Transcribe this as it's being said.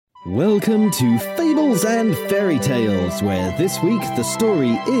Welcome to Fables and Fairy Tales, where this week the story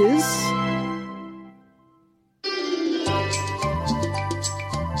is...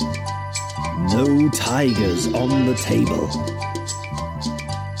 No Tigers on the Table.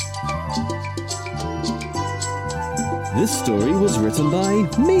 This story was written by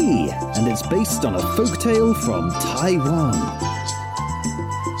me, and it's based on a folktale from Taiwan.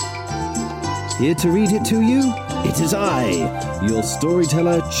 Here to read it to you, it is I, your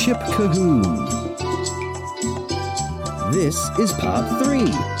storyteller Chip Cahoon. This is part 3,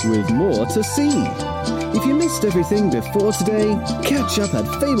 with more to see. If you missed everything before today, catch up at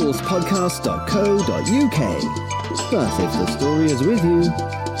fablespodcast.co.uk. But if the story is with you,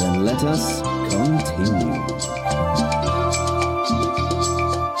 then let us continue.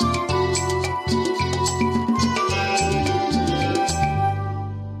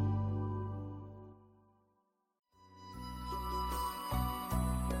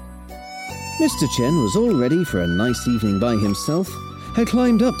 Mr. Chen was all ready for a nice evening by himself, had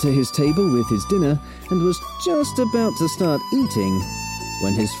climbed up to his table with his dinner, and was just about to start eating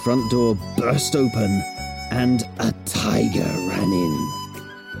when his front door burst open and a tiger ran in.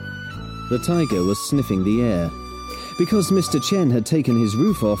 The tiger was sniffing the air. Because Mr. Chen had taken his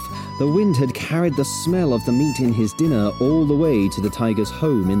roof off, the wind had carried the smell of the meat in his dinner all the way to the tiger's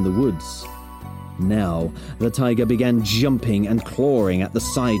home in the woods. Now, the tiger began jumping and clawing at the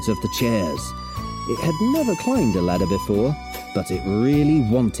sides of the chairs. It had never climbed a ladder before, but it really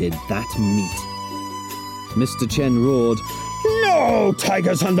wanted that meat. Mr. Chen roared, "No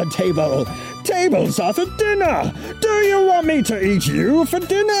tigers on the table! Tables are for dinner! Do you want me to eat you for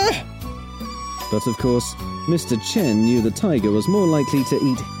dinner?" But of course, Mr. Chen knew the tiger was more likely to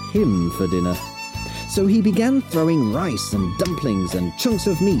eat him for dinner. So he began throwing rice and dumplings and chunks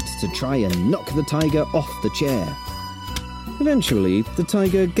of meat to try and knock the tiger off the chair. Eventually, the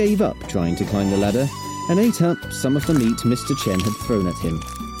tiger gave up trying to climb the ladder and ate up some of the meat Mr. Chen had thrown at him.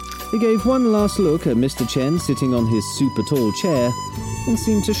 He gave one last look at Mr. Chen sitting on his super tall chair and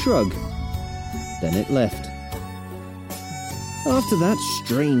seemed to shrug. Then it left. After that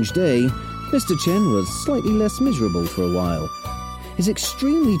strange day, Mr. Chen was slightly less miserable for a while. His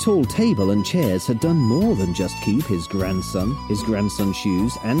extremely tall table and chairs had done more than just keep his grandson's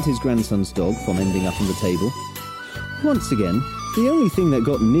shoes, and his grandson's dog from ending up on the table. Once again, the only thing that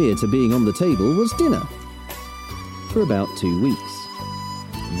got near to being on the table was dinner. For about 2 weeks.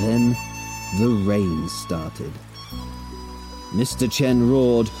 Then the rain started. Mr. Chen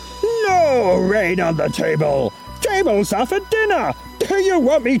roared, "No rain on the table! Tables are for dinner! Do you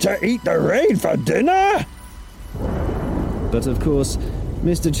want me to eat the rain for dinner?" But of course,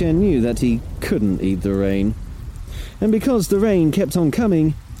 Mr. Chen knew that he couldn't eat the rain. And because the rain kept on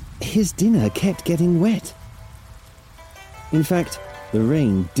coming, his dinner kept getting wet. In fact, the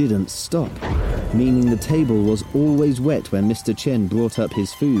rain didn't stop, meaning the table was always wet when Mr. Chen brought up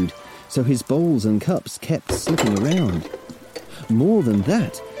his food, so his bowls and cups kept slipping around. More than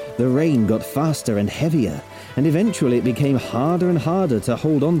that, the rain got faster and heavier, and eventually it became harder and harder to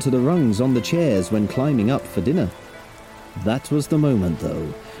hold on to the rungs on the chairs when climbing up for dinner. That was the moment,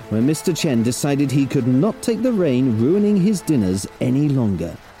 though, when Mr. Chen decided he could not take the rain ruining his dinners any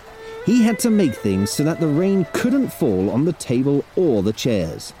longer. He had to make things so that the rain couldn't fall on the table or the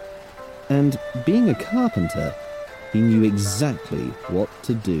chairs. And being a carpenter, he knew exactly what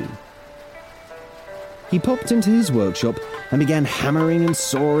to do. He popped into his workshop and began hammering and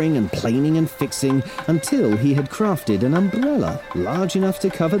sawing and planing and fixing until he had crafted an umbrella large enough to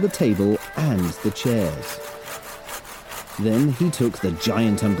cover the table and the chairs. Then he took the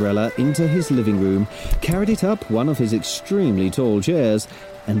giant umbrella into his living room, carried it up one of his extremely tall chairs,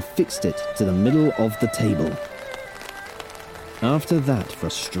 and fixed it to the middle of the table. After that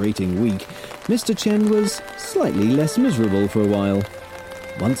frustrating week, Mr. Chen was slightly less miserable for a while.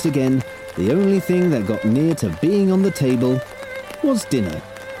 Once again, the only thing that got near to being on the table was dinner.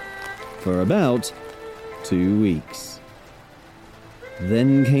 For about 2 weeks.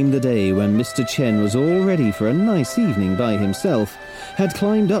 Then came the day when Mr. Chen was all ready for a nice evening by himself, had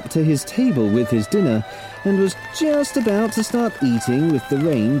climbed up to his table with his dinner, and was just about to start eating with the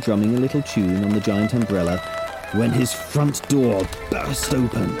rain drumming a little tune on the giant umbrella, when his front door burst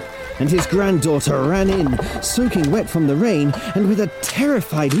open, and his granddaughter ran in, soaking wet from the rain, and with a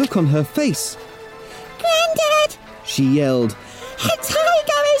terrified look on her face. "Granddad!" she yelled. "A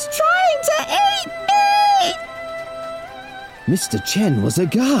tiger is trying to eat me!" Mr. Chen was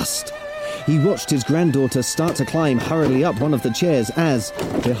aghast. He watched his granddaughter start to climb hurriedly up one of the chairs as,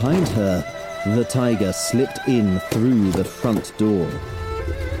 behind her, the tiger slipped in through the front door.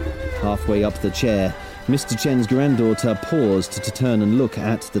 Halfway up the chair, Mr. Chen's granddaughter paused to turn and look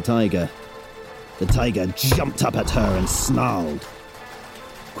at the tiger. The tiger jumped up at her and snarled.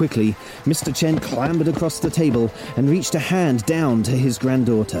 Quickly, Mr. Chen clambered across the table and reached a hand down to his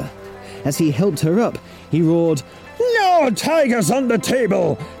granddaughter. As he helped her up, he roared, "No tigers on the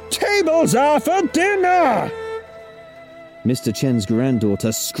table! Tables are for dinner!" Mr. Chen's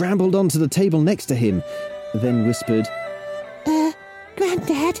granddaughter scrambled onto the table next to him, then whispered,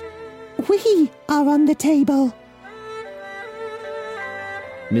 Granddad, we are on the table.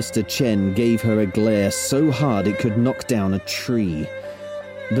 Mr. Chen gave her a glare so hard it could knock down a tree.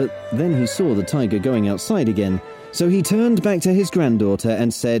 But then he saw the tiger going outside again, so he turned back to his granddaughter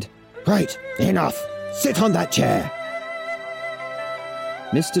and said, "Right, enough. Sit on that chair."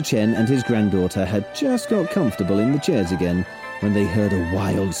 Mr. Chen and his granddaughter had just got comfortable in the chairs again when they heard a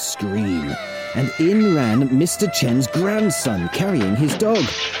wild scream, and in ran Mr. Chen's grandson carrying his dog.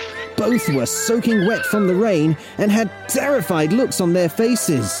 Both were soaking wet from the rain and had terrified looks on their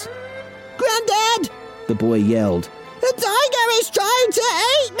faces. Granddad, The boy yelled. the tiger is trying to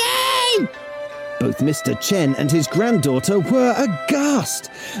eat me! Both Mr. Chen and his granddaughter were aghast.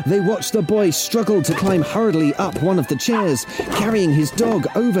 They watched the boy struggle to climb hurriedly up one of the chairs, carrying his dog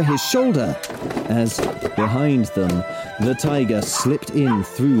over his shoulder, as, behind them, the tiger slipped in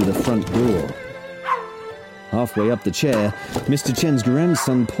through the front door. Halfway up the chair, Mr. Chen's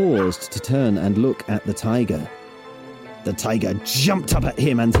grandson paused to turn and look at the tiger. The tiger jumped up at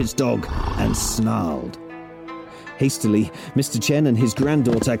him and his dog and snarled. Hastily, Mr. Chen and his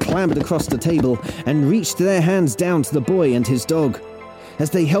granddaughter clambered across the table and reached their hands down to the boy and his dog. As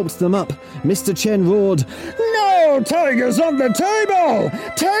they helped them up, Mr. Chen roared, "No tigers on the table!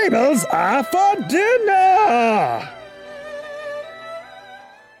 Tables are for dinner!"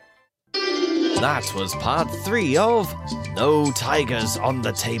 That was part 3 of No Tigers on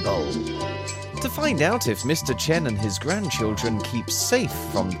the Table. To find out if Mr. Chen and his grandchildren keep safe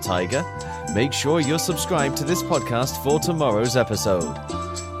from the tiger, make sure you're subscribed to this podcast for tomorrow's episode.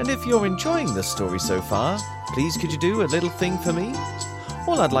 And if you're enjoying the story so far, please could you do a little thing for me?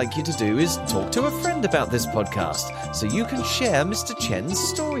 All I'd like you to do is talk to a friend about this podcast so you can share Mr. Chen's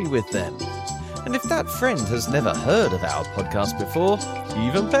story with them. And if that friend has never heard of our podcast before,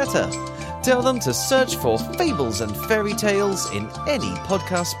 even better. Tell them to search for Fables and Fairy Tales in any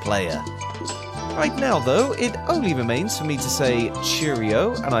podcast player. Right now, though, it only remains for me to say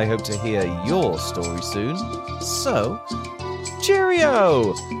cheerio, and I hope to hear your story soon. So,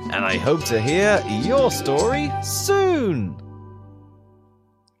 cheerio! And I hope to hear your story soon!